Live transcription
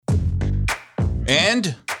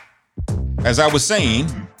And as I was saying,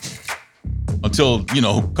 until,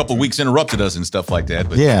 a couple of weeks interrupted us and stuff like that.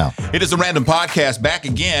 But yeah. It is a Random Podcast back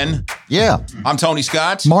again. Yeah. I'm Tony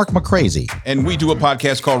Scott. Mark McCrazy. And we do a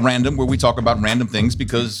podcast called Random where we talk about random things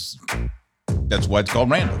because that's why it's called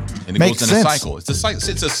random. And it Makes goes in sense. a cycle.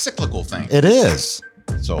 It's a cyclical thing. It is.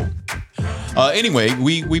 So anyway,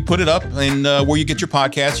 we put it up and where you get your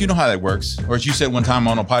podcast. You know how that works. Or as you said one time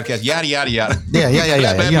on a podcast, yada, yada, yada.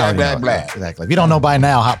 Yeah. Blah, blah. Exactly. If you don't know by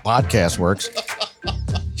now how podcast works,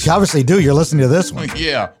 you obviously do. You're listening to this one.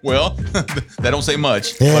 Yeah. Well, that don't say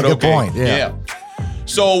much. Yeah, but good okay. point. Yeah.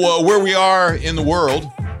 So where we are in the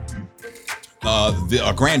world,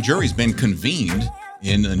 a grand jury's been convened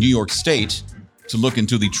in New York State to look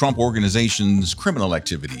into the Trump organization's criminal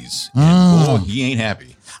activities. And boy, he ain't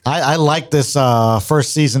happy. I like this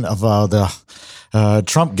first season of the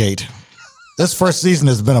Trump Gate. This first season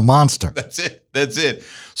has been a monster. That's it.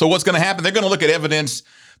 So what's going to happen? They're going to look at evidence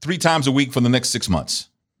 3 times a week for the next 6 months.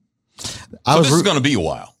 So this is going to be a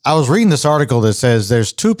while. I was reading this article that says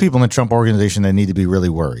there's 2 people in the Trump organization that need to be really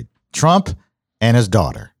worried. Trump and his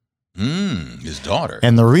daughter. His daughter.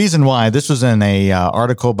 And the reason why, this was in a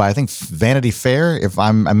article by, I think, Vanity Fair.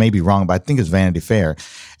 I may be wrong, but I think it's Vanity Fair.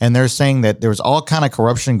 And they're saying that there was all kind of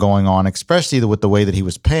corruption going on, especially with the way that he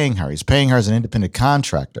was paying her. He's paying her as an independent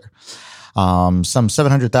contractor, some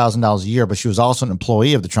 $700,000 a year, but she was also an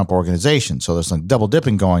employee of the Trump organization. So there's some double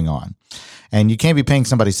dipping going on. And you can't be paying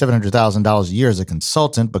somebody $700,000 a year as a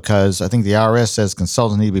consultant because I think the IRS says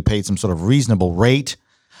consultants need to be paid some sort of reasonable rate.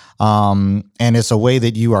 And it's a way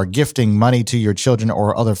that you are gifting money to your children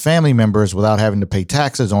or other family members without having to pay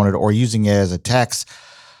taxes on it or using it as a tax,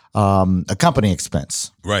 a company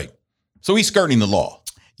expense. Right. So he's skirting the law.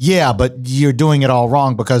 Yeah, but you're doing it all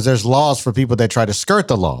wrong because there's laws for people that try to skirt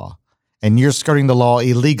the law, and you're skirting the law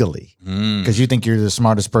illegally because you think you're the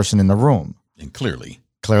smartest person in the room. And clearly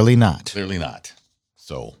not. Clearly not.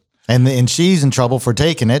 So. And she's in trouble for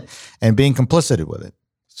taking it and being complicit with it.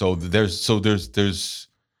 So there's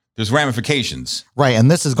ramifications. Right.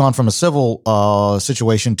 And this has gone from a civil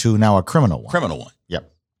situation to now a criminal one. Criminal one.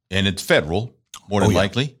 Yep. And it's federal, more than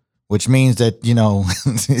likely. Which means that,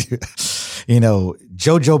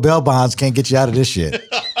 JoJo bail bonds can't get you out of this shit.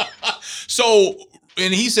 So,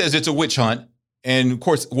 and he says it's a witch hunt. And of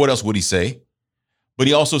course, what else would he say? But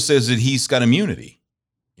he also says that he's got immunity.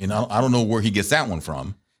 I don't know where he gets that one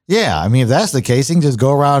from. Yeah. I mean, if that's the case, he can just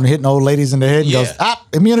go around hitting old ladies in the head and goes,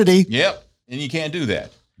 immunity. Yep. And you can't do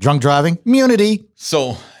that. Drunk driving, immunity.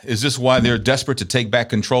 So is this why they're desperate to take back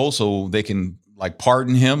control so they can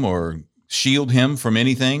pardon him or shield him from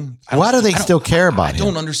anything? Why do they still care about him? I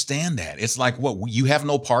don't understand that. It's like, what, you have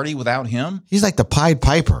no party without him? He's like the Pied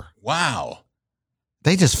Piper. Wow.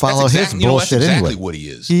 They just follow his bullshit that's exactly anyway. what he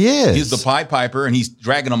is. He is. He's the Pied Piper and he's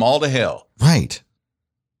dragging them all to hell. Right.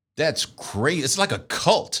 That's crazy. It's like a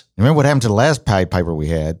cult. Remember what happened to the last Pied Piper we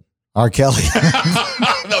had? R. Kelly.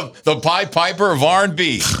 the Pied Piper of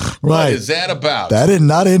R&B. Right. What is that about? That did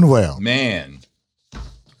not end well. Man.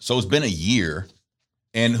 So it's been a year.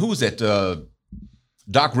 And who was that?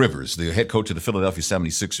 Doc Rivers, the head coach of the Philadelphia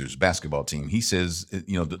 76ers basketball team. He says,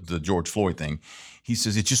 the George Floyd thing, he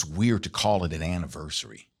says it's just weird to call it an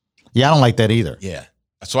anniversary. Yeah, I don't like that either. Yeah.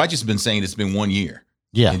 So I just been saying it's been 1 year.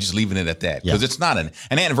 Yeah. And just leaving it at that. Because it's not an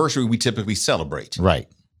anniversary we typically celebrate. Right.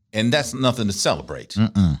 And that's nothing to celebrate.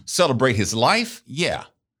 Mm-mm. Celebrate his life? Yeah.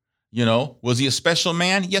 Was he a special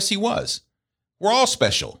man? Yes, he was. We're all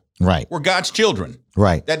special. Right. We're God's children.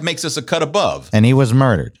 Right. That makes us a cut above. And he was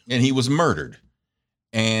murdered.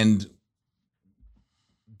 And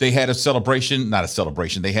they had a celebration, not a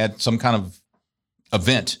celebration. They had some kind of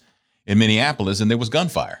event in Minneapolis, and there was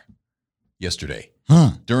gunfire yesterday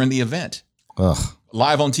during the event. Ugh.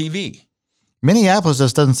 Live on TV. Minneapolis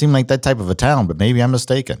just doesn't seem like that type of a town, but maybe I'm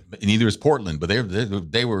mistaken. And neither is Portland, but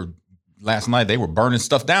they were last night. They were burning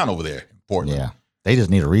stuff down over there in Portland. Yeah, they just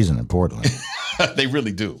need a reason in Portland. They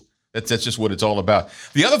really do. That's just what it's all about.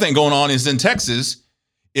 The other thing going on is in Texas.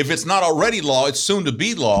 If it's not already law, it's soon to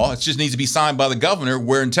be law. It just needs to be signed by the governor.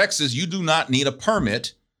 Where in Texas, you do not need a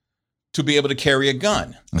permit to be able to carry a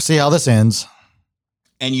gun. Let's see how this ends.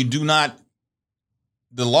 And you do not.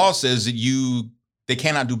 The law says that they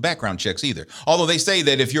cannot do background checks either. Although they say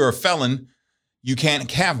that if you're a felon, you can't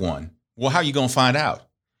have one. Well, how are you going to find out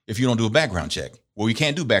if you don't do a background check? Well, you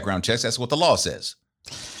can't do background checks. That's what the law says.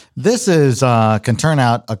 This can turn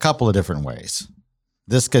out a couple of different ways.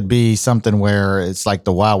 This could be something where it's like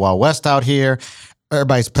the Wild Wild West out here.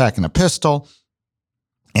 Everybody's packing a pistol.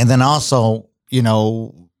 And then also,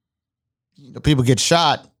 people get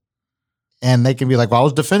shot and they can be like, well, I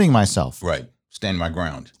was defending myself. Right. Stand my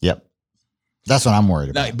ground. Yep. That's what I'm worried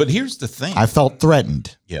about. Now, but here's the thing. I felt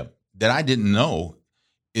threatened. Yeah, that I didn't know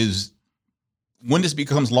is when this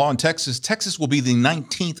becomes law in Texas, Texas will be the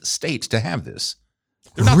 19th state to have this.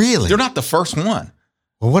 Really? They're not the first one.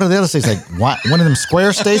 Well, what are the other states? Like one of them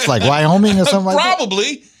square states, like Wyoming or something like that?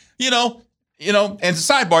 Probably, you know, and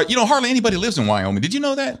sidebar, hardly anybody lives in Wyoming. Did you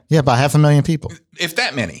know that? Yeah, about 500,000 people. If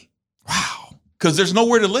that many. Wow. Because there's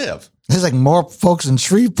nowhere to live. There's like more folks in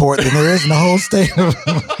Shreveport than there is in the whole state.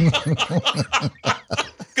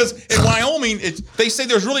 Because in Wyoming, they say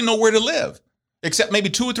there's really nowhere to live except maybe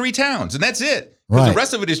 2 or 3 towns, and that's it. Because the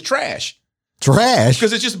rest of it is trash. Trash?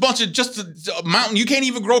 Because it's just a bunch of a mountain. You can't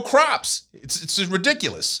even grow crops. It's just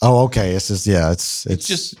ridiculous. Oh, okay. It's just it's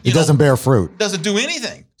just it doesn't bear fruit. It doesn't do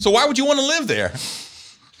anything. So why would you want to live there?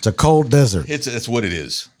 It's a cold desert. It's what it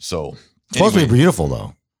is. So it's supposed to be beautiful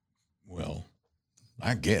though. Well,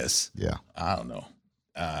 I guess. Yeah. I don't know.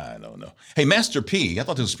 Hey, Master P, I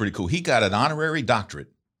thought this was pretty cool. He got an honorary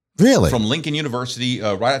doctorate. Really? From Lincoln University,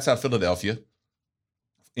 right outside Philadelphia,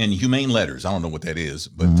 in humane letters. I don't know what that is,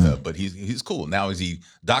 but he's cool. Now, is he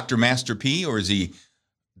Dr. Master P or is he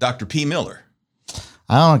Dr. P. Miller?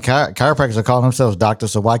 I don't know. Chiropractors are calling themselves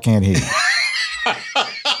doctors, so why can't he?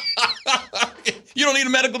 You don't need a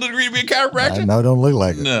medical degree to be a chiropractor? No, don't look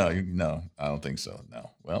like it. No, I don't think so.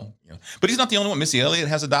 No. Well, but he's not the only one. Missy Elliott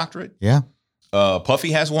has a doctorate. Yeah.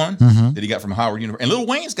 Puffy has one that he got from Howard University. And Lil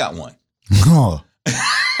Wayne's got one. Oh.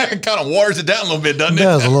 It kind of waters it down a little bit, doesn't it? It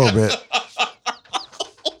does a little bit.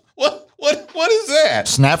 What is that?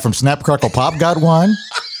 Snap from Snap Crackle Pop got one.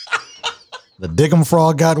 The Diggum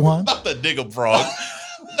Frog got one. Not the Diggum Frog.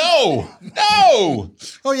 No. Oh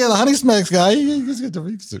yeah, the Honey Smacks guy.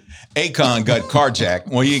 Akon got carjacked.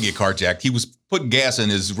 Well, he didn't get carjacked. He was putting gas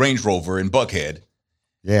in his Range Rover in Buckhead.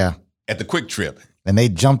 Yeah. At the Quick Trip. And they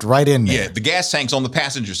jumped right in there. Yeah, the gas tank's on the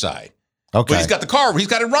passenger side. Okay. But he's got the car. He's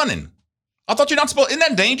got it running. I thought you're not supposed. Isn't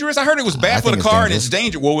that dangerous? I heard it was bad for the car and it's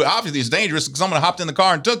dangerous. Well, obviously it's dangerous because someone hopped in the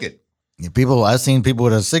car and took it. Yeah, I've seen people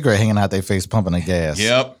with a cigarette hanging out their face pumping the gas.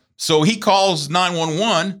 Yep. So he calls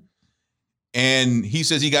 911 and he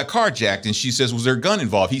says he got carjacked. And she says, was there a gun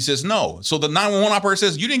involved? He says, no. So the 911 operator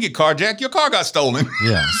says, you didn't get carjacked. Your car got stolen.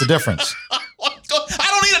 Yeah, it's the difference. I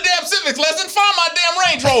don't need a damn civics lesson. Find my damn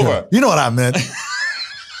Range Rover. You know what I meant.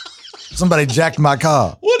 Somebody jacked my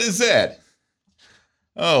car. What is that?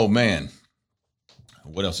 Oh, man.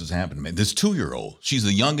 What else has happened, man? This 2-year-old, she's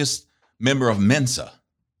the youngest member of Mensa.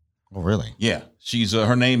 Oh, really? Yeah. She's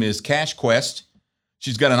her name is Cash Quest.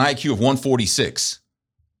 She's got an IQ of 146.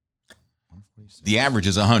 The average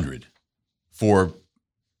is 100 for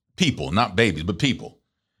people, not babies, but people.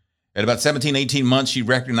 At about 17, 18 months, she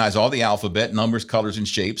recognized all the alphabet, numbers, colors, and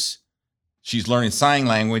shapes. She's learning sign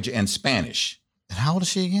language and Spanish. And how old is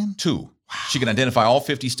she again? 2. Wow. She can identify all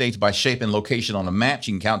 50 states by shape and location on a map.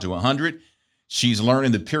 She can count to 100. She's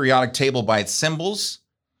learning the periodic table by its symbols,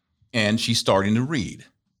 and she's starting to read.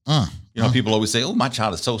 People always say, oh, my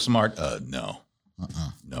child is so smart. No.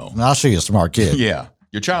 No. I'll show you a smart kid. Yeah.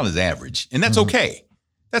 Your child is average, and that's okay.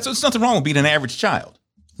 There's nothing wrong with being an average child.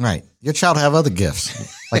 Right. Your child have other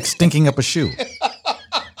gifts, like stinking up a shoe.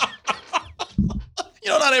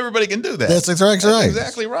 Not everybody can do that. That's exactly right.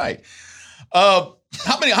 Exactly right. How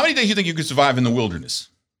many days do you think you could survive in the wilderness?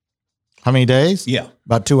 How many days? Yeah.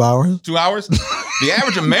 About 2 hours. 2 hours? The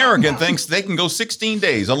average American thinks they can go 16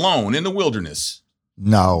 days alone in the wilderness.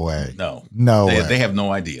 No way. No way. They have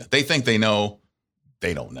no idea. They think they know.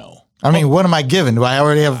 They don't know. I mean, what am I given? Do I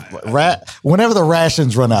already have whenever the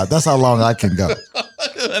rations run out, that's how long I can go.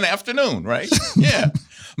 An afternoon, right? Yeah.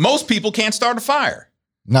 Most people can't start a fire.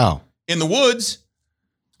 No. In the woods.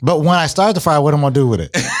 But when I start the fire, what am I going to do with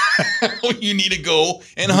it? You need to go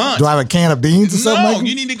and hunt. Do I have a can of beans or something? No,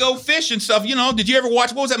 you need to go fish and stuff. Did you ever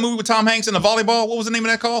watch, what was that movie with Tom Hanks and the volleyball? What was the name of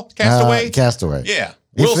that called? Castaway? Castaway. Yeah.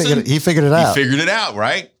 Wilson. He figured it out. He figured it out,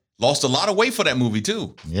 right? Lost a lot of weight for that movie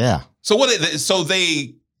too. Yeah.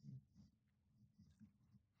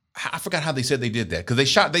 I forgot how they said they did that because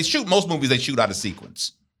they shoot most movies, they shoot out of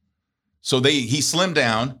sequence. So he slimmed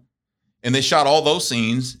down and they shot all those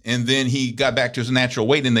scenes and then he got back to his natural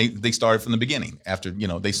weight and they started from the beginning after,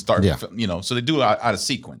 they started, so they do it out of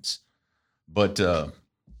sequence. But,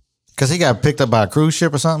 because he got picked up by a cruise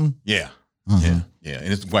ship or something? Yeah. Mm-hmm. Yeah. And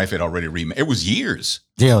his wife had already remarried. It was years.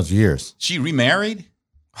 Yeah, it was years. She remarried?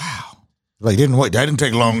 Wow. Like, didn't wait. That didn't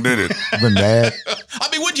take long, did it? Been bad. I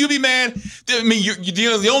mean, wouldn't you be mad? I mean,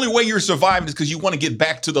 the only way you're surviving is because you want to get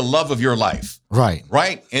back to the love of your life. Right.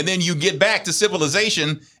 Right? And then you get back to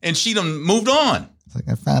civilization and she done moved on. It's like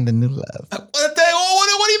I found a new love. What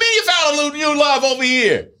do you mean you found a new love over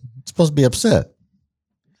here? It's supposed to be upset.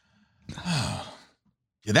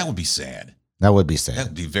 Yeah, that would be sad. That would be sad. That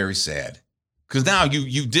would be very sad. Because now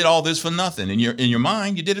you did all this for nothing. In your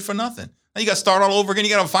mind, you did it for nothing. Now you got to start all over again.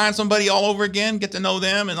 You got to find somebody all over again, get to know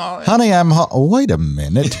them and all that. Honey, wait a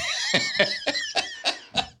minute.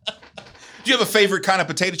 Do you have a favorite kind of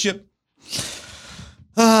potato chip?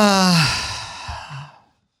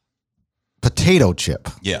 Potato chip.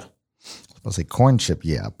 Yeah. Let's say corn chip.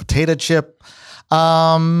 Yeah. Potato chip.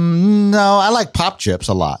 No, I like pop chips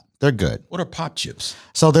a lot. They're good. What are pop chips?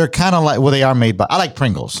 So they're kind of like, well, they are made by, I like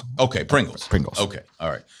Pringles. Okay, Pringles. Pringles. Okay, all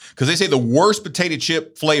right. Because they say the worst potato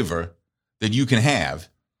chip flavor that you can have,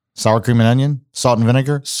 sour cream and onion, salt and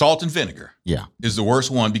vinegar. salt and vinegar, Yeah. is the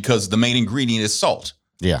worst one because the main ingredient is salt.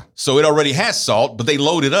 Yeah. So it already has salt, but they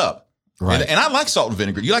load it up. Right. And I like salt and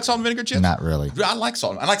vinegar. You like salt and vinegar chips? Not really. I like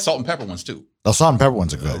salt. I like salt and pepper ones too. The salt and pepper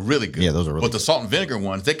ones are good. Really good. Yeah, those are really But the salt and vinegar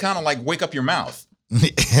ones, they kind of like wake up your mouth.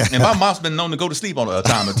 good. And my mouth's been known to go to sleep on a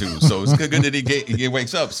time or two. So it's good that it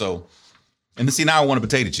wakes up. So, and then see, now I want a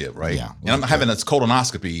potato chip, right? Yeah. And I'm having a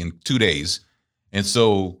colonoscopy in 2 days. And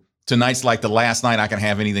so tonight's like the last night I can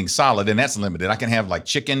have anything solid, and that's limited. I can have like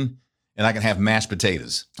chicken and I can have mashed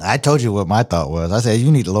potatoes. I told you what my thought was. I said,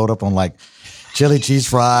 you need to load up on like chili cheese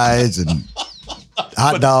fries and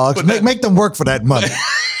hot dogs. Make them work for that money.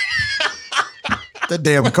 That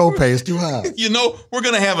damn copay is too high. You know, we're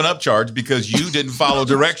going to have an upcharge because you didn't follow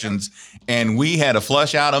directions and we had to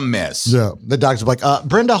flush out a mess. Yeah. The doctor's like,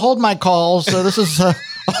 Brenda, hold my calls. This is,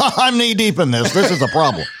 I'm knee deep in this. This is a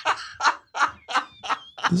problem.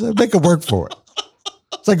 He said, make it work for it.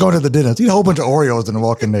 It's like going to the dentist. Eat a whole bunch of Oreos and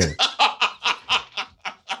walk in there.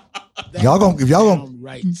 If y'all gonna,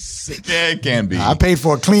 right sick. Yeah, it can be. I paid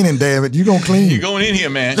for a cleaning, damn it. You gonna clean. You're going in here,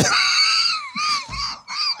 man.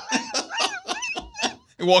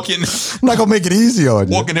 You walk in. I'm not gonna make it easy on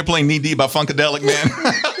you. Walk in there playing Knee Deep by Funkadelic, man.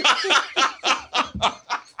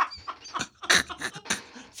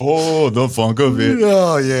 For the funk of it.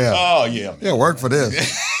 Oh yeah. Oh, yeah. Yeah, work for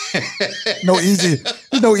this. There's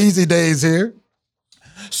no easy days here.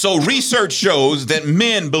 So research shows that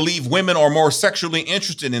men believe women are more sexually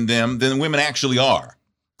interested in them than women actually are,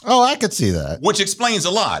 Oh, I could see that. which explains a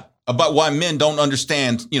lot about why men don't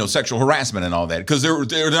understand, sexual harassment and all that, because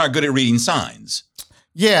they're not good at reading signs.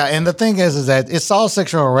 Yeah, and the thing is that it's all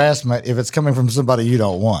sexual harassment if it's coming from somebody you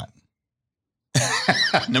don't want.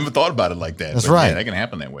 I never thought about it like that. That's but right. Yeah, that can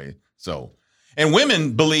happen that way. So, and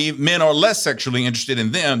women believe men are less sexually interested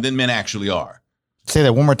in them than men actually are. Say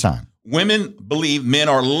that one more time. Women believe men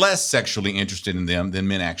are less sexually interested in them than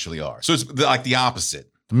men actually are. So it's like the opposite.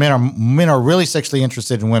 Men are really sexually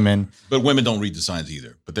interested in women. But women don't read the signs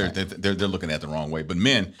either. But they're looking at it the wrong way. But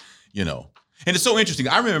men, and it's so interesting.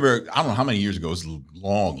 I remember, I don't know how many years ago, it was a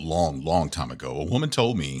long time ago. A woman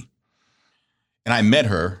told me, and I met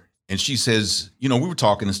her, and she says, we were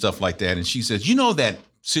talking and stuff like that. And she says, that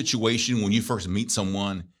situation when you first meet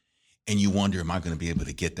someone and you wonder, am I going to be able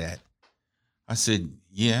to get that? I said,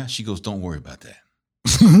 yeah. She goes, don't worry about that.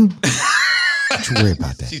 Don't you worry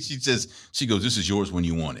about that. She goes, this is yours when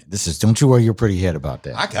you want it. Don't you worry your pretty head about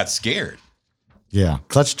that. I got scared. Yeah.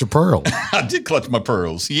 Clutched your pearl. I did clutch my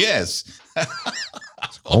pearls. Yes.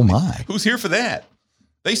 Oh my. Who's here for that?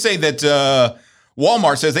 They say that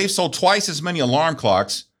Walmart says they've sold twice as many alarm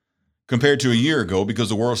clocks compared to a year ago because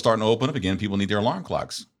the world's starting to open up again. People need their alarm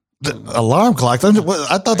clocks. The alarm clock? I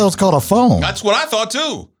thought that was called a phone. That's what I thought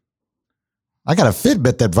too. I got a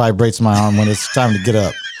Fitbit that vibrates my arm when it's time to get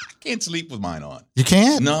up. I can't sleep with mine on. You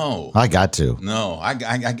can't? No. I got to. No. I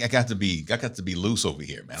got to be loose over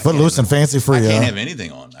here, man. Footloose and fancy free. I can't have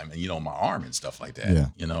anything on. I mean, my arm and stuff like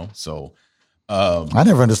that. Yeah. So I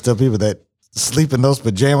never understood people that sleep in those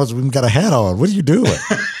pajamas when you got a hat on. What are you doing?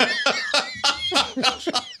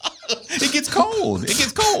 It gets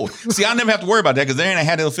cold. See, I never have to worry about that because there ain't a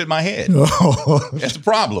hat that'll fit my head. Oh. That's a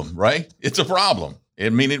problem, right? It's a problem. I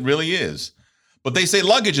mean, it really is. But they say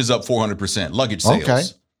luggage is up 400%, luggage sales. Okay.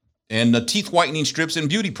 And the teeth whitening strips and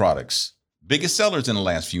beauty products, biggest sellers in the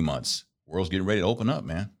last few months. World's getting ready to open up,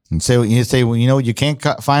 man. And say, well, you know what you can't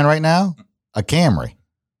find right now? A Camry.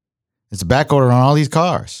 It's a back order on all these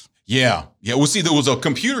cars. Yeah. Well, see, there was a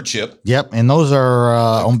computer chip. Yep, and those are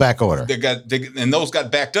on back order. And those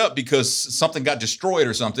got backed up because something got destroyed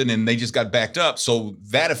or something, and they just got backed up. So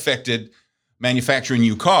that affected manufacturing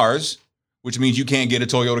new cars, which means you can't get a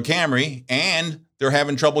Toyota Camry, and they're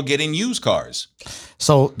having trouble getting used cars.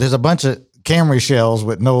 So there's a bunch of Camry shells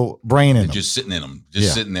with no brain in them. Just sitting in them,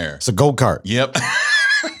 just sitting there. It's a go-kart. Yep.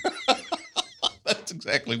 That's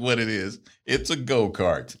exactly what it is. It's a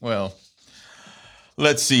go-kart. Well,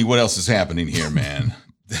 let's see what else is happening here, man.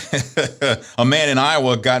 A man in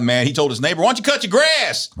Iowa got mad. He told his neighbor, why don't you cut your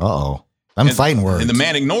grass? Uh-oh. I'm fighting words. And the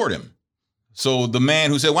man ignored him. So the man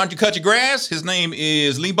who said, why don't you cut your grass? His name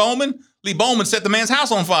is Lee Bowman. Lee Bowman set the man's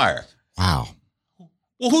house on fire. Wow.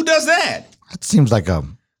 Well, who does that? That seems like a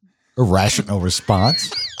irrational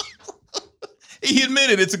response. He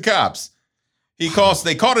admitted it's the cops. They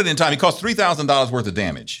caught it in time. He caused $3,000 worth of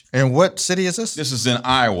damage. And what city is this? This is in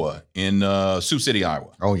Iowa, in Sioux City,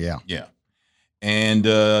 Iowa. Oh, yeah. Yeah. And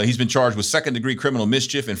he's been charged with second-degree criminal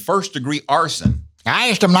mischief and first-degree arson. I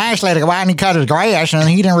asked him nicely to go out and he cut his grass, and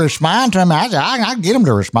he didn't respond to me. I said, I'll get him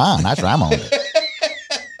to respond. That's what I'm on to.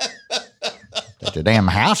 Set your damn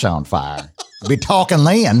house on fire. Be talking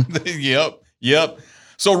then. Yep.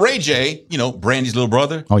 So Ray J, Brandy's little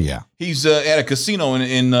brother. Oh, yeah. He's at a casino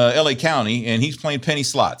in L.A. County, and he's playing penny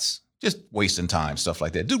slots. Just wasting time, stuff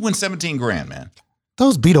like that. Dude wins $17,000, man.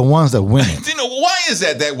 Those be the ones that win. Why is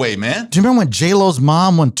that way, man? Do you remember when J-Lo's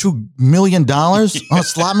mom won $2 million on a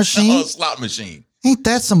slot machine? On a slot machine. Ain't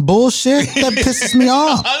that some bullshit? That pisses me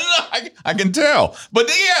off. I can tell. But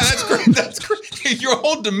yeah, that's great. That's great. Your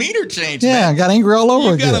whole demeanor changed, man. I got angry all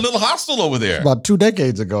over again. You got a little hostile over there. About 2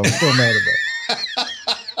 decades ago. I'm still mad about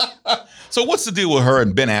it. So what's the deal with her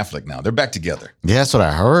and Ben Affleck now? They're back together. Yeah, that's what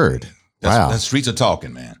I heard. Wow. The streets are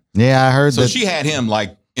talking, man. Yeah, I heard that. So she had him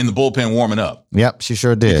like in the bullpen warming up. Yep, she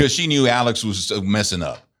sure did. Because she knew Alex was messing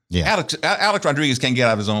up. Yeah. Alex Rodriguez can't get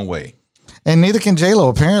out of his own way. And neither can J-Lo,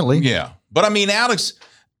 apparently. Yeah. But I mean, Alex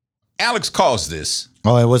caused this.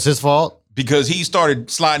 Oh, it was his fault? Because he started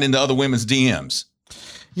sliding into other women's DMs.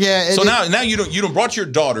 Yeah. So now you don't brought your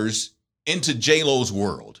daughters into J-Lo's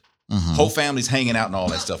world. Mm-hmm. Whole family's hanging out and all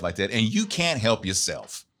that stuff like that. And you can't help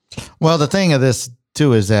yourself. Well, the thing of this,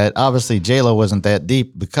 too, is that obviously J-Lo wasn't that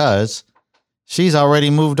deep because she's already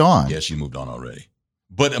moved on. Yeah, she moved on already.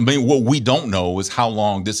 But I mean, what we don't know is how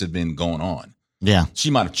long this had been going on. Yeah. She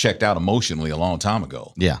might have checked out emotionally a long time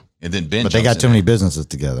ago. Yeah. And then Ben. But they got too many businesses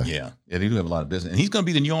together. Yeah. Yeah, they do have a lot of business. And he's going to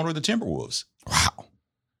be the new owner of the Timberwolves. Wow.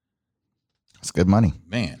 That's good money.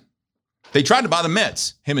 Man. They tried to buy the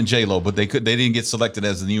Mets, him and J-Lo, but they didn't get selected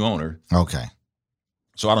as the new owner. Okay.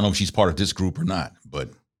 So I don't know if she's part of this group or not,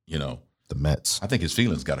 but the Mets. I think his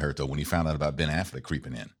feelings got hurt though when he found out about Ben Affleck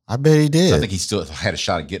creeping in. I bet he did. So I think he still had a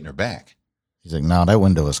shot at getting her back. He's like, no, that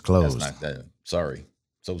window is closed. That's not that. Sorry.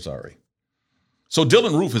 So sorry. So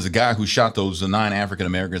Dylan Roof is the guy who shot those 9 African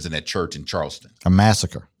Americans in that church in Charleston. A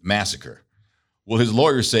massacre. Well, his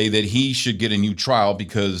lawyers say that he should get a new trial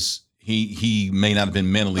because he may not have been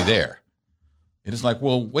mentally there. And it's like,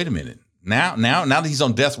 well, wait a minute. Now that he's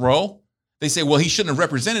on death row, they say, well, he shouldn't have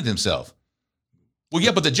represented himself. Well,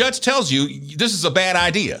 yeah, but the judge tells you this is a bad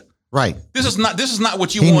idea. Right. This is not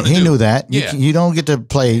what you want to do. He knew that. Yeah. You don't get to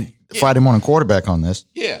play Friday morning quarterback on this.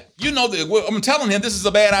 Yeah. I'm telling him this is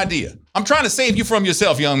a bad idea. I'm trying to save you from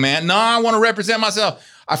yourself, young man. No, I want to represent myself.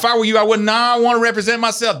 If I were you, I wouldn't. No, I want to represent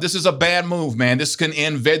myself. This is a bad move, man. This can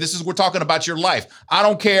end. We're talking about your life. I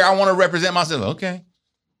don't care. I want to represent myself. Okay.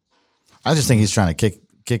 I just think he's trying to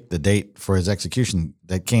kick the date for his execution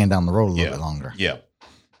that can down the road a little bit longer. Yeah.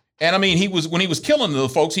 And I mean, when he was killing the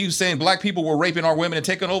folks, he was saying black people were raping our women and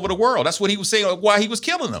taking over the world. That's what he was saying why he was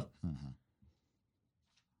killing them. Mm-hmm.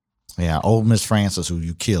 Yeah, old Miss Francis, who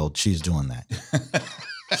you killed, she's doing that.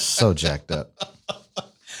 So jacked up.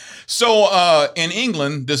 So in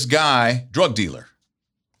England, this guy, drug dealer.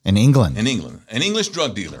 In England? An English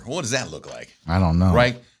drug dealer. What does that look like? I don't know.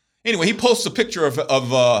 Right? Anyway, he posts a picture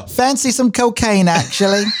of fancy some cocaine,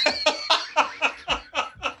 actually.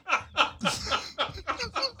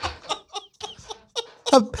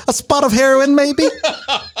 A spot of heroin, maybe?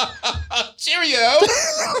 Cheerio.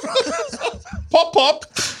 Pop.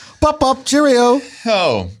 Pop, cheerio.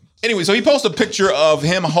 Oh. Anyway, so he posted a picture of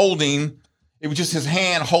him it was just his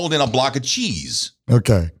hand holding a block of cheese.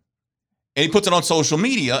 Okay. And he puts it on social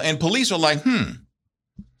media, and police are like, does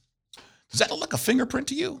that look like a fingerprint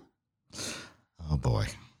to you? Oh, boy.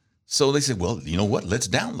 So they said, well, you know what? Let's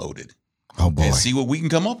download it. Oh, boy. And see what we can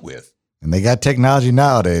come up with. And they got technology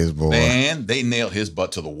nowadays, boy. Man, they nailed his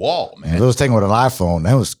butt to the wall, man. If it was taken with an iPhone,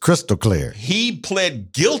 that was crystal clear. He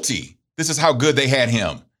pled guilty. This is how good they had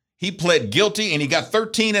him. He pled guilty, and he got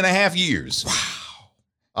 13 and a half years. Wow.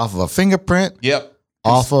 Off of a fingerprint? Yep.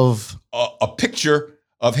 Off of? A picture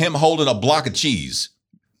of him holding a block of cheese.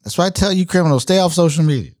 That's why I tell you criminals, stay off social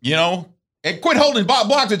media. And quit holding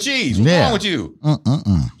blocks of cheese. What's wrong with you?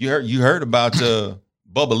 You heard about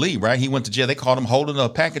Bubba Lee, right? He went to jail. They caught him holding a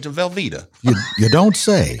package of Velveeta. You don't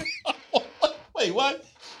say. Wait, what?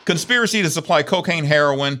 Conspiracy to supply cocaine,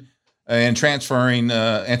 heroin, and transferring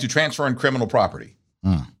criminal property.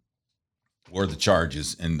 Were the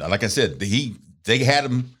charges. And like I said, they had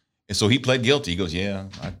him, and so he pled guilty. He goes, yeah,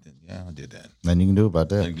 I did that. Nothing you can do about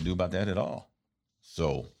that. Nothing you can do about that at all.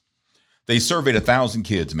 So they surveyed 1,000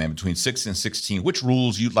 kids, man, between 6 and 16. Which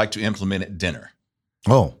rules you'd like to implement at dinner?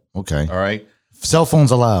 Oh, okay. All right. Cell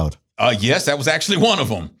phones allowed. Yes, that was actually one of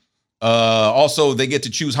them. Also, they get to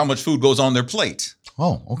choose how much food goes on their plate.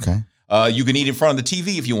 Oh, okay. You can eat in front of the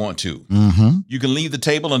TV if you want to. Mm-hmm. You can leave the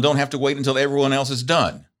table and don't have to wait until everyone else is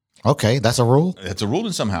done. Okay, that's a rule? That's a rule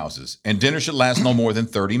in some houses. And dinner should last no more than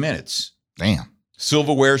 30 minutes. Damn.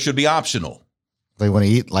 Silverware should be optional. They want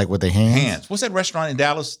to eat like with their hands? What's that restaurant in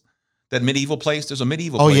Dallas? That medieval place? There's a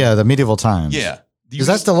medieval Oh, place. yeah, the medieval times. Yeah. Is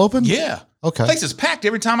that still open? Yeah. Okay. Place is packed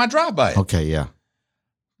every time I drive by it. Okay, yeah.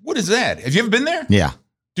 What is that? Have you ever been there? Yeah.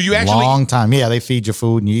 Do you actually Long time. Yeah, they feed you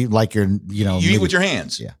food and you eat like you eat with your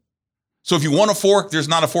hands? Yeah. So if you want a fork, there's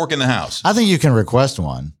not a fork in the house. I think you can request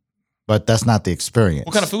one, but that's not the experience.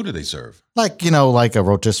 What kind of food do they serve? Like, like a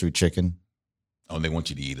rotisserie chicken. Oh, and they want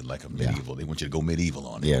you to eat it like a medieval. Yeah. They want you to go medieval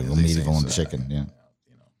on it. Yeah, go medieval on the chicken. Yeah.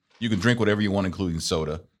 You can drink whatever you want, including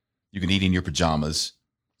soda. You can eat in your pajamas.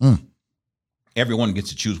 Mm. Everyone gets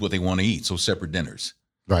to choose what they want to eat. So separate dinners.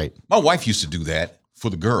 Right. My wife used to do that for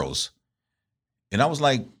the girls. And I was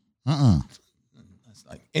like, and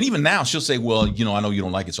even now she'll say, well, I know you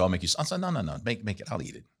don't like it, so I'll make you. I said, no, make it. I'll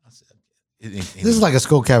eat it. I said, this is like a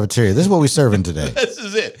school cafeteria. This is what we're serving today. This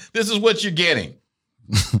is it. This is what you're getting.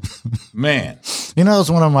 Man. It's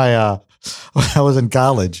one of my, when I was in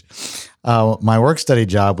college, my work study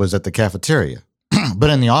job was at the cafeteria, but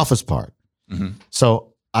in the office part. Mm-hmm.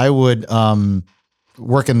 So I would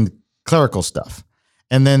work in clerical stuff.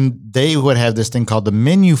 And then they would have this thing called the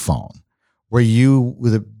menu phone, where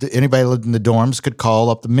anybody lived in the dorms could call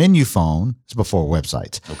up the menu phone. It's before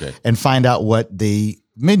websites. Okay. And find out what the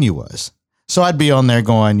menu was. So I'd be on there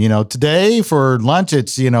going, today for lunch,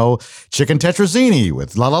 it's, chicken tetrazzini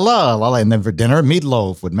with la la la la la. And then for dinner,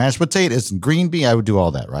 meatloaf with mashed potatoes and green bean. I would do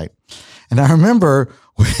all that, right? And I remember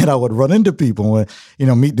when I would run into people,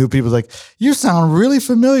 meet new people, like, you sound really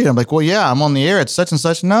familiar. I'm like, well, yeah, I'm on the air at such and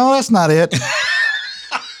such. No, that's not it.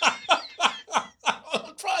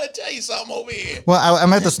 I'm trying to tell you something over here. Well,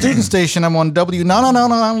 I'm at the student station. I'm on W. No,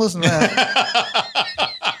 I'm listening to that.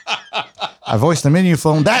 I voiced the menu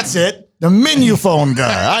phone. That's it. The menu phone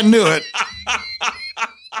guy. I knew it.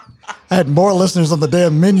 I had more listeners on the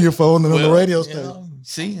damn menu phone than on the radio station.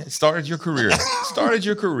 See, it started your career. Started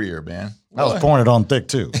your career, man. I was pouring it on thick,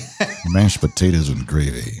 too. Mashed potatoes and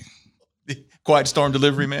gravy. Quiet Storm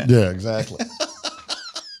delivery, man. Yeah, exactly.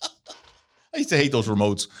 I used to hate those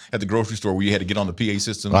remotes at the grocery store where you had to get on the PA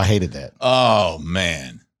system. I hated that. Oh,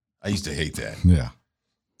 man. I used to hate that. Yeah.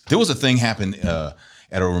 There was a thing happened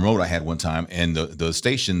at a remote I had one time, and the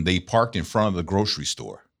station, they parked in front of the grocery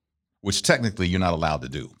store, which technically you're not allowed to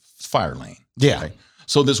do. It's fire lane. Yeah. Right?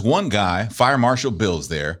 So this one guy, Fire Marshal Bill's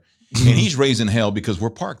there, and he's raising hell because we're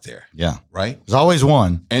parked there. Yeah. Right? There's always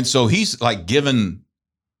one. And so he's like giving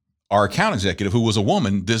our account executive, who was a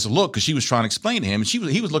woman, this look because she was trying to explain to him, and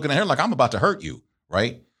he was looking at her like, I'm about to hurt you,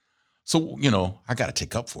 right? So, I got to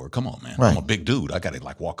take up for it. Come on, man. Right. I'm a big dude. I got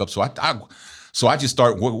to walk up. So I just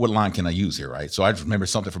start, what line can I use here, right? So I just remember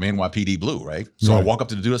something from NYPD Blue, right? So I walk up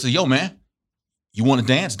to the dude, I say, yo, man, you want to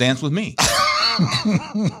dance? Dance with me.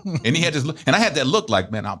 And he had this look, and I had that look like,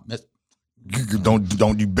 man, I'm not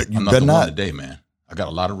the one today, man. I got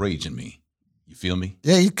a lot of rage in me. You feel me?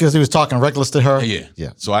 Yeah, because he was talking reckless to her.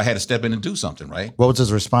 Yeah. So I had to step in and do something, right? What was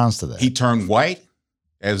his response to that? He turned white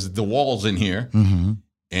as the walls in here. Mm-hmm.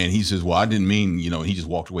 And he says, well, I didn't mean, he just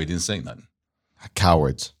walked away, didn't say nothing.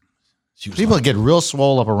 Cowards. People get real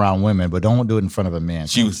swole up around women, but don't do it in front of a man.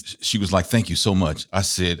 She was like, thank you so much. I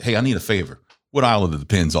said, hey, I need a favor. What aisle are the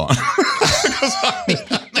pens on? I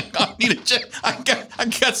need a check. I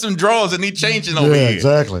got some drawers that need changing over here. Yeah,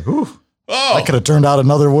 exactly. Whew. Oh. I could have turned out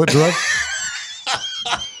another wood drug.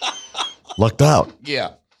 Lucked out.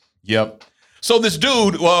 Yeah. Yep. So this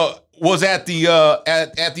dude was at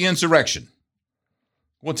the insurrection.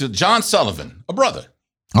 Went to John Sullivan, a brother.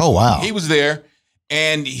 Oh, wow. He was there,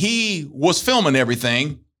 and he was filming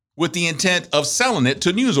everything with the intent of selling it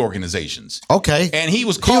to news organizations. Okay. And he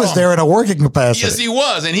was caught. He was there in a working capacity. Yes, he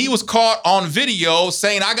was. And he was caught on video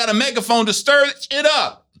saying, I got a megaphone to stir it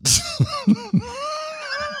up.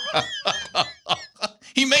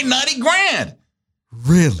 He made $90,000.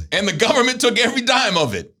 Really? And the government took every dime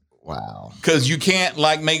of it. Wow. Because you can't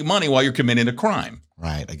make money while you're committing a crime.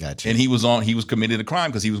 Right, I got you. And he was committed a crime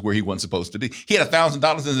because he was where he wasn't supposed to be. He had $1,000 in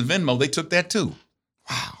his Venmo. They took that too.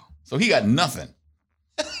 Wow. So he got nothing.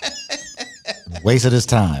 Wasted his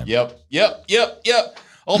time. Yep.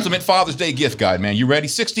 Ultimate Father's Day gift guide, man. You ready?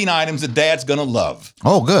 16 items that dad's gonna love.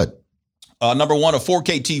 Oh, good. Number one, a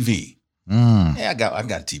 4K TV. Yeah, I got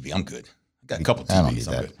a TV. I'm good. I got a couple TVs. I don't need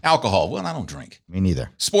I'm that. good. Alcohol. Well, I don't drink. Me neither.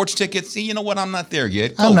 Sports tickets. See, you know what? I'm not there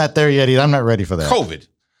yet. I'm not there yet either. I'm not ready for that. COVID.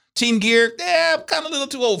 Team gear. Yeah, I'm kind of a little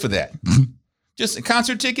too old for that. Just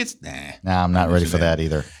concert tickets? Nah, I'm not ready for that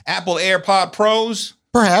either. Apple AirPod Pros?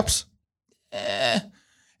 Perhaps.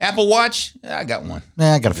 Apple Watch? I got one.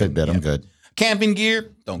 Nah, I got a Fitbit. I'm good. Camping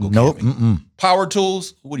gear? Don't go Nope. camping. Power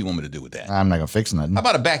tools? What do you want me to do with that? I'm not going to fix nothing. How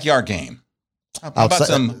about a backyard game? How about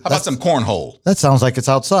some cornhole? That sounds like it's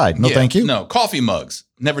outside. No, thank you. No, coffee mugs.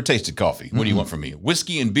 Never tasted coffee. What do you want from me?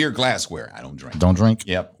 Whiskey and beer glassware. I don't drink. Don't drink?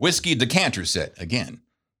 Yep. Whiskey decanter set. Again,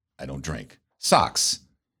 I don't drink. Socks.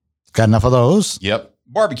 Got enough of those? Yep.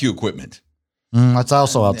 Barbecue equipment. That's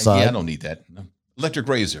also outside. Yeah, I don't need that. No. Electric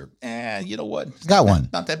razor. You know what? Got one.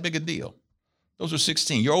 Not that big a deal. Those are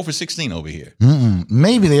 16. You're over 16 over here.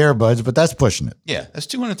 Maybe the earbuds, but that's pushing it. Yeah, that's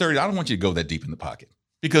 $230. I don't want you to go that deep in the pocket.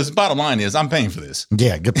 Because bottom line is, I'm paying for this.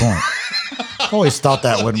 Yeah, good point. I always thought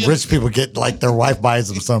that when rich people get, like, their wife buys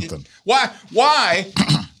them something. Why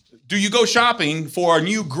do you go shopping for a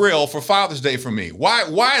new grill for Father's Day for me? Why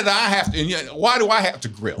do I have to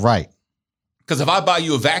grill? Right. Because if I buy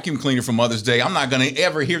you a vacuum cleaner for Mother's Day, I'm not going to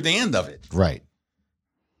ever hear the end of it. Right.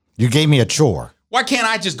 You gave me a chore. Why can't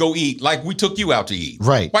I just go eat like we took you out to eat?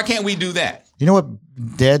 Right. Why can't we do that? You know what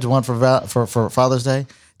dads want for Father's Day?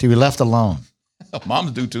 To be left alone.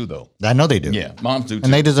 Moms do too, though. I know they do. Yeah, moms do too.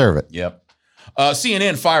 And they deserve it. Yep.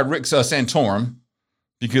 CNN fired Rick Santorum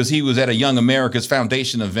because he was at a Young America's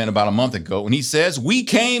Foundation event about a month ago. And he says, we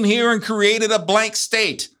came here and created a blank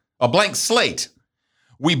slate.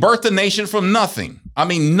 We birthed a nation from nothing. I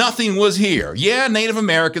mean, nothing was here. Yeah, Native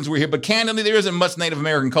Americans were here, but candidly, there isn't much Native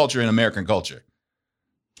American culture in American culture.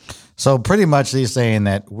 So pretty much he's saying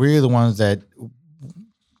that we're the ones that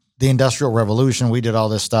the Industrial Revolution, we did all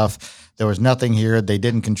this stuff. There was nothing here. They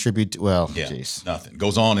didn't contribute to, geez. Nothing.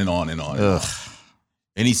 Goes on and on and on. And on.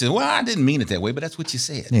 And he said, well, I didn't mean it that way, but that's what you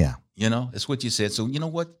said. Yeah. You know, that's what you said. So you know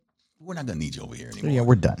what? We're not going to need you over here anymore. Yeah,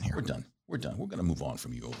 we're done here. We're done. We're going to move on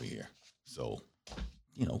from you over here. So,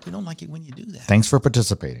 we don't like it when you do that. Thanks for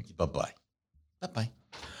participating. Bye-bye. Bye-bye.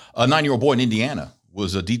 A 9-year-old boy in Indiana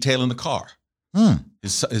was detailing the car.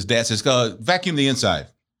 His dad says, vacuum the inside.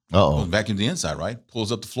 Uh-oh. Vacuum the inside, right?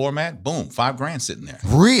 Pulls up the floor mat. Boom. $5,000 sitting there.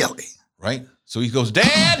 Really? Right? So he goes,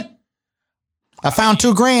 Dad! I found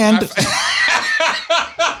 $2,000.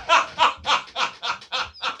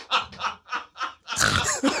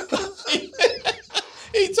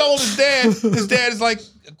 He told his dad is like,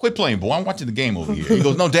 quit playing, boy. I'm watching the game over here. He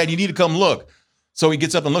goes, no, Dad, you need to come look. So he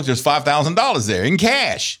gets up and looks. There's $5,000 there in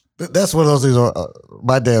cash. That's one of those things.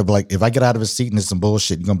 My dad would be like, if I get out of his seat and there's some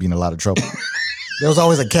bullshit, you're going to be in a lot of trouble. There was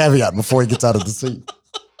always a caveat before he gets out of the seat.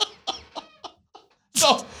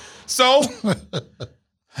 So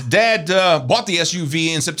Dad bought the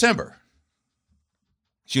SUV in September.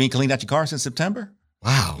 You ain't cleaned out your car since September?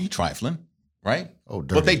 Wow. You trifling, right? Oh,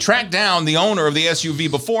 dirty. But they tracked down the owner of the SUV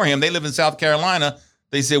before him. They live in South Carolina.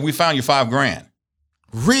 They said, we found your $5,000.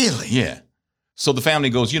 Really? Yeah. So the family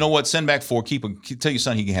goes, you know what? Send back $4. Tell your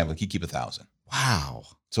son he can keep $1,000. Wow.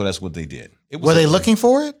 So that's what they did. Were they looking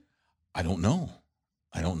for it? I don't know.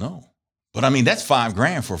 But I mean, that's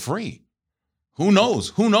 $5,000 for free. Who knows?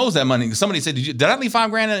 Who knows that money? Somebody said, did I leave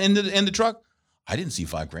 $5,000 in the truck? I didn't see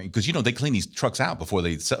 $5,000 because they clean these trucks out before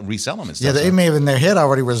they resell them and stuff. Yeah, they may have in their head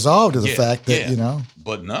already resolved to the fact that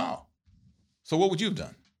But no. So what would you have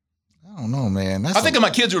done? I don't know, man. I think if my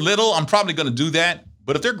kids are little, I'm probably going to do that.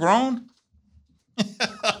 But if they're grown,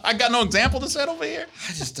 I got no example to set over here.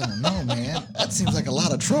 I just don't know, man. That seems like a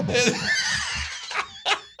lot of trouble.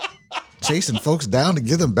 Chasing folks down to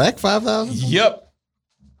give them back $5,000? Yep.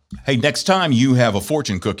 Hey, next time you have a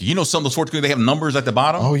fortune cookie, some of those fortune cookies, they have numbers at the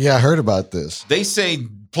bottom. Oh, yeah, I heard about this. They say,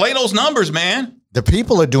 play those numbers, man. The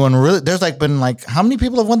people are doing really, there's been how many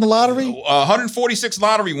people have won the lottery? 146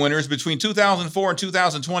 lottery winners between 2004 and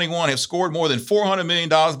 2021 have scored more than $400 million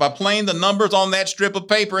by playing the numbers on that strip of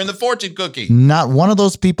paper in the fortune cookie. Not one of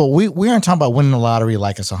those people. We aren't talking about winning the lottery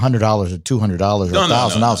like it's $100 or $200 or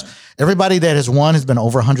 $1,000. No. Everybody that has won has been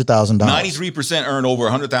over $100,000. 93% earned over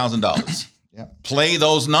 $100,000. Yep. Play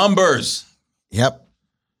those numbers. Yep.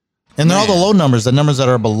 And they're all the low numbers, the numbers that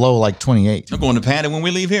are below 28. I'm going to Panda when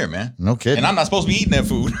we leave here, man. No kidding. And I'm not supposed to be eating that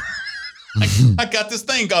food. I got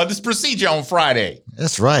this procedure on Friday.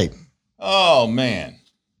 That's right. Oh, man.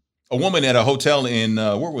 A woman at a hotel in,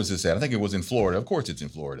 where was this at? I think it was in Florida. Of course it's in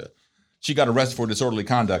Florida. She got arrested for disorderly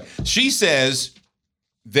conduct. She says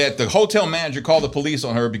that the hotel manager called the police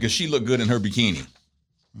on her because she looked good in her bikini.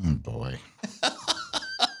 Oh, boy.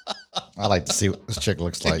 I like to see what this chick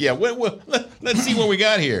looks like. Yeah, let's see what we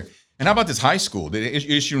got here. And how about this high school? They're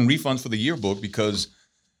issuing refunds for the yearbook because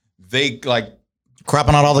they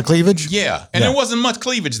cropping out all the cleavage. Yeah, and there wasn't much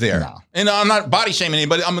cleavage there. No. And I'm not body shaming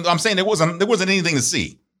anybody. I'm saying there wasn't anything to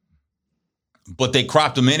see. but they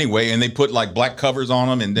cropped them anyway, and they put like black covers on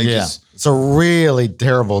them, and they just it's a really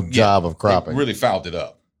terrible job of cropping. They really fouled it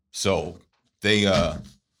up. So they're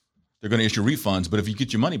going to issue refunds, but if you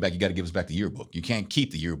get your money back, you got to give us back the yearbook. You can't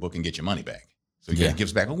keep the yearbook and get your money back. So you got to give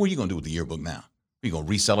us back. Well, what are you going to do with the yearbook now? Are you going to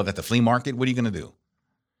resell it at the flea market? What are you going to do?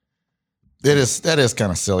 That is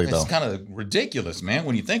kind of silly, though. It's kind of ridiculous, man,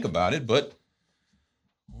 when you think about it, but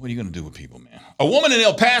what are you going to do with people, man? A woman in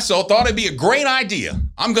El Paso thought it'd be a great idea.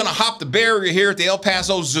 I'm going to hop the barrier here at the El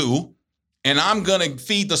Paso Zoo, and I'm going to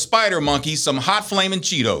feed the spider monkeys some hot flaming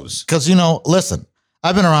Cheetos. Because, listen,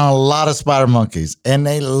 I've been around a lot of spider monkeys, and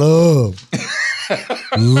they love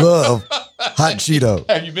hot Cheetos.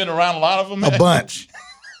 Have you been around a lot of them, man? A bunch.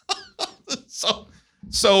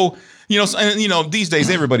 So these days,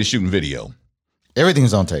 everybody's shooting video.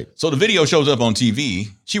 Everything's on tape. So the video shows up on TV.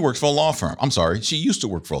 She works for a law firm. I'm sorry. She used to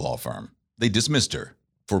work for a law firm. They dismissed her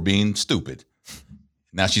for being stupid.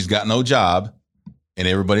 Now she's got no job, and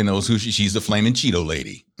everybody knows who she's the flaming Cheeto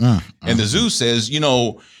lady. And the zoo says,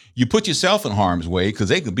 you put yourself in harm's way because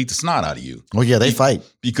they could beat the snot out of you. Well, yeah, they fight.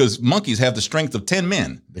 Because monkeys have the strength of 10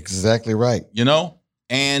 men. Exactly right.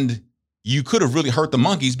 And you could have really hurt the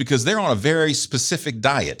monkeys because they're on a very specific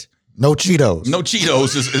diet. No Cheetos. No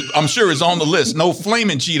Cheetos, I'm sure, is on the list. No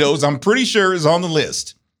flaming Cheetos, I'm pretty sure is on the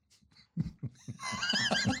list.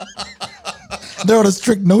 They're on a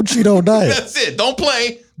strict no Cheeto diet. That's it. Don't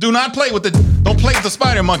play. Do not play with the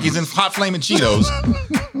spider monkeys and hot flaming Cheetos.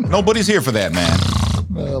 Nobody's here for that, man.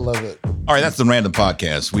 I love it. All right, that's the Random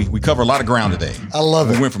Podcast. We cover a lot of ground today. I love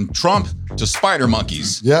it. We went from Trump to spider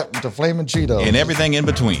monkeys. Yep, to flaming Cheetos. And everything in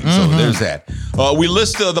between. So there's that. We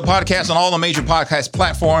list the podcast on all the major podcast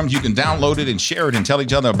platforms. You can download it and share it and tell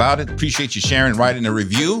each other about it. Appreciate you sharing, writing a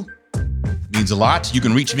review. Means a lot. You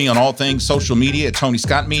can reach me on all things social media at Tony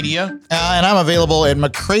Scott Media. And I'm available at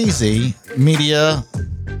McCrazy Media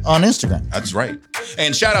on Instagram. That's right.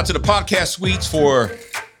 And shout out to the Podcast Suites for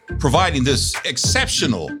providing this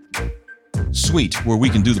exceptional suite where we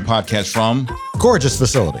can do the podcast from. Gorgeous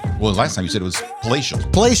facility. Well, last time you said it was palatial.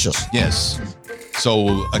 Palatial. Yes.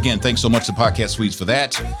 So, again, thanks so much to Podcast Suites for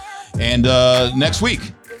that. And next week.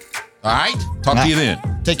 All right? Talk to you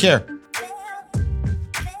then. Take care.